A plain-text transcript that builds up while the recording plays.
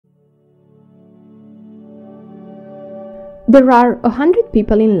There are 100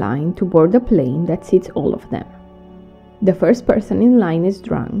 people in line to board a plane that seats all of them. The first person in line is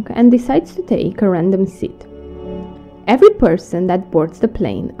drunk and decides to take a random seat. Every person that boards the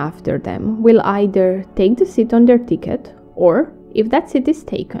plane after them will either take the seat on their ticket or, if that seat is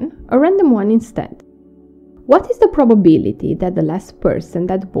taken, a random one instead. What is the probability that the last person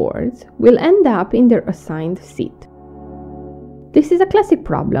that boards will end up in their assigned seat? This is a classic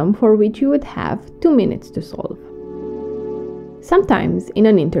problem for which you would have 2 minutes to solve. Sometimes, in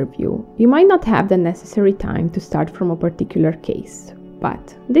an interview, you might not have the necessary time to start from a particular case,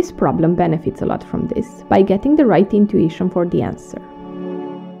 but this problem benefits a lot from this by getting the right intuition for the answer.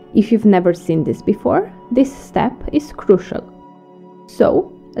 If you've never seen this before, this step is crucial.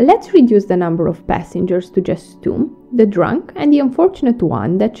 So, let's reduce the number of passengers to just 2, the drunk and the unfortunate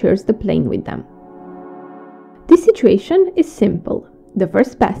one that shares the plane with them. This situation is simple. The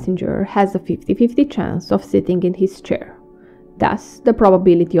first passenger has a 50-50 chance of sitting in his chair. Thus, the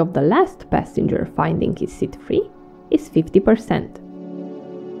probability of the last passenger finding his seat free is 50%.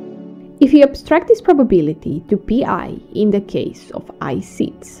 If you abstract this probability to Pi in the case of I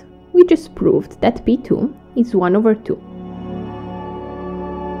seats, we just proved that P2 is 1/2.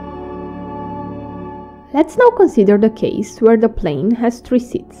 Let's now consider the case where the plane has 3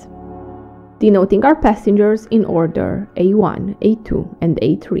 seats. Denoting our passengers in order A1, A2, and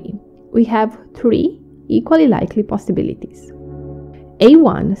A3, we have 3 equally likely possibilities.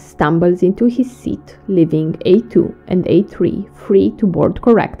 A1 stumbles into his seat, leaving A2 and A3 free to board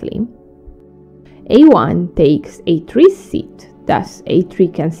correctly. A1 takes A3's seat, thus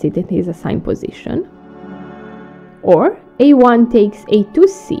A3 can sit in his assigned position. Or A1 takes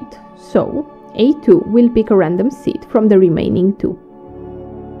A2's seat, so A2 will pick a random seat from the remaining 2.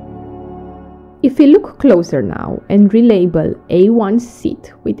 If we look closer now and relabel A1's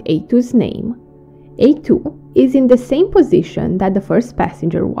seat with A2's name, A2 is in the same position that the first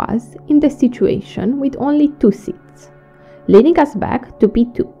passenger was in the situation with only 2 seats, leading us back to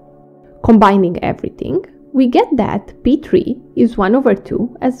P2. Combining everything, we get that P3 is 1/2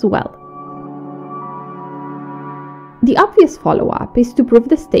 as well. The obvious follow-up is to prove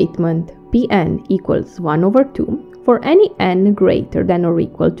the statement Pn equals 1/2 for any n greater than or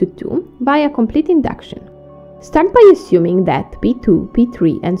equal to 2 by a complete induction. Start by assuming that P2,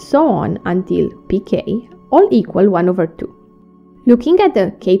 P3, and so on until Pk all equal 1/2. Looking at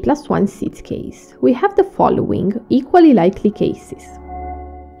the k plus 1 seats case, we have the following equally likely cases.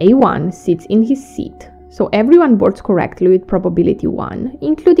 A1 sits in his seat, so everyone boards correctly with probability 1,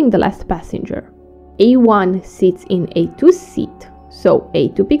 including the last passenger. A1 sits in A2's seat, so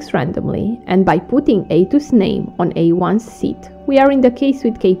A2 picks randomly, and by putting A2's name on A1's seat, we are in the case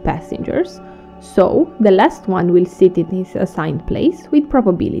with k passengers, so the last one will sit in his assigned place with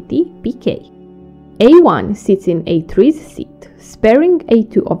probability Pk. A1 sits in A3's seat, sparing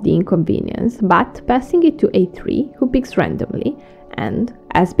A2 of the inconvenience, but passing it to A3, who picks randomly, and,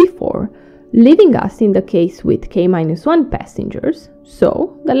 as before, leaving us in the case with k-1 passengers,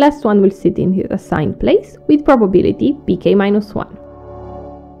 so the last one will sit in his assigned place with probability Pk-1.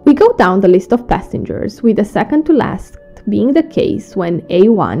 We go down the list of passengers, with the second to last being the case when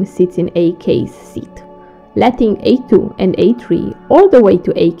A1 sits in AK's seat, letting A2 and A3 all the way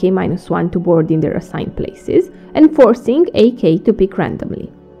to AK-1 to board in their assigned places and forcing AK to pick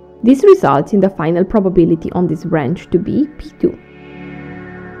randomly. This results in the final probability on this branch to be P2.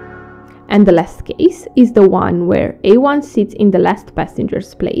 And the last case is the one where A1 sits in the last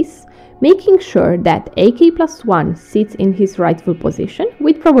passenger's place, making sure that AK plus 1 sits in his rightful position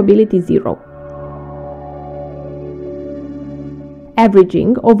with probability 0.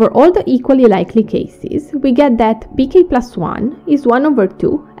 Averaging over all the equally likely cases, we get that Pk plus 1 is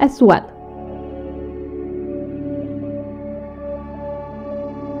 1/2 as well.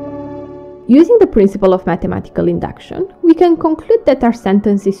 Using the principle of mathematical induction, we can conclude that our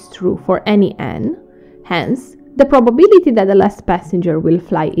sentence is true for any n, hence, the probability that the last passenger will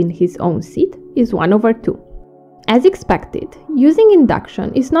fly in his own seat is 1/2. As expected, using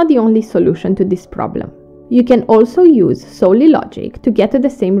induction is not the only solution to this problem. You can also use solely logic to get to the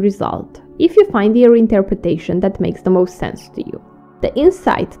same result if you find your interpretation that makes the most sense to you. The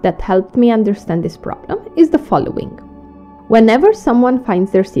insight that helped me understand this problem is the following. Whenever someone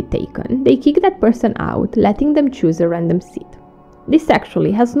finds their seat taken, they kick that person out, letting them choose a random seat. This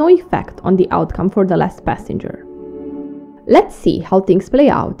actually has no effect on the outcome for the last passenger. Let's see how things play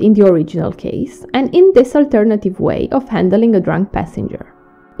out in the original case and in this alternative way of handling a drunk passenger.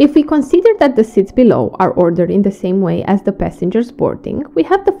 If we consider that the seats below are ordered in the same way as the passengers boarding, we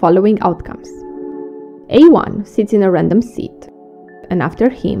have the following outcomes. A1 sits in a random seat, and after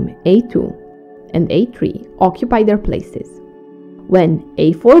him, A2, and A3 occupy their places. When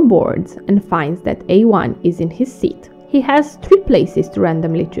A4 boards and finds that A1 is in his seat, he has 3 places to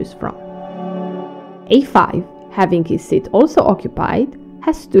randomly choose from. A5, having his seat also occupied,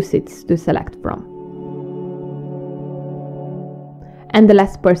 has 2 seats to select from. And the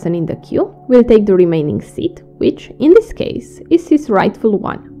last person in the queue will take the remaining seat, which, in this case, is his rightful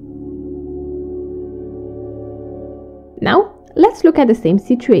one. Now, let's look at the same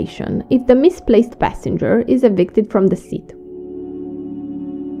situation if the misplaced passenger is evicted from the seat.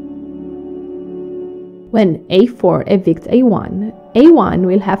 When A4 evicts A1, A1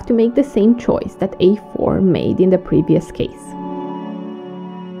 will have to make the same choice that A4 made in the previous case.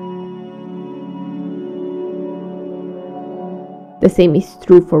 The same is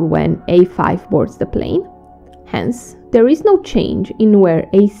true for when A5 boards the plane. Hence, there is no change in where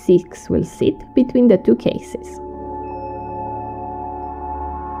A6 will sit between the 2 cases.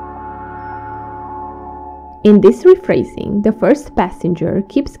 In this rephrasing, the first passenger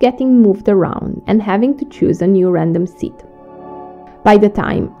keeps getting moved around and having to choose a new random seat. By the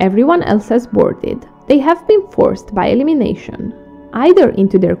time everyone else has boarded, they have been forced by elimination either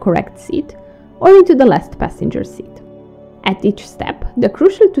into their correct seat or into the last passenger seat. At each step, the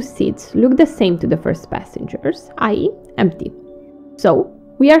crucial 2 seats look the same to the first passengers, i.e. empty. So,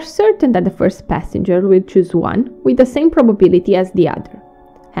 we are certain that the first passenger will choose one with the same probability as the other.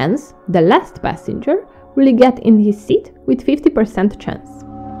 Hence, the last passenger will get in his seat with 50% chance.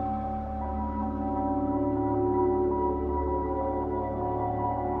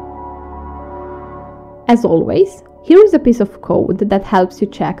 As always, here is a piece of code that helps you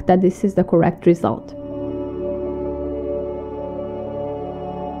check that this is the correct result.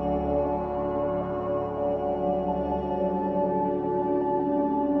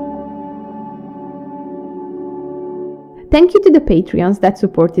 Thank you to the Patreons that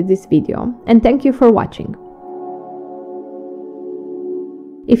supported this video, and thank you for watching.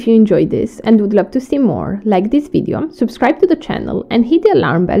 If you enjoyed this and would love to see more, like this video, subscribe to the channel and hit the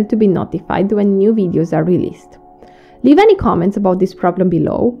alarm bell to be notified when new videos are released. Leave any comments about this problem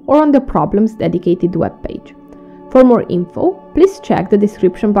below or on the problems dedicated webpage. For more info, please check the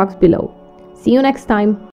description box below. See you next time!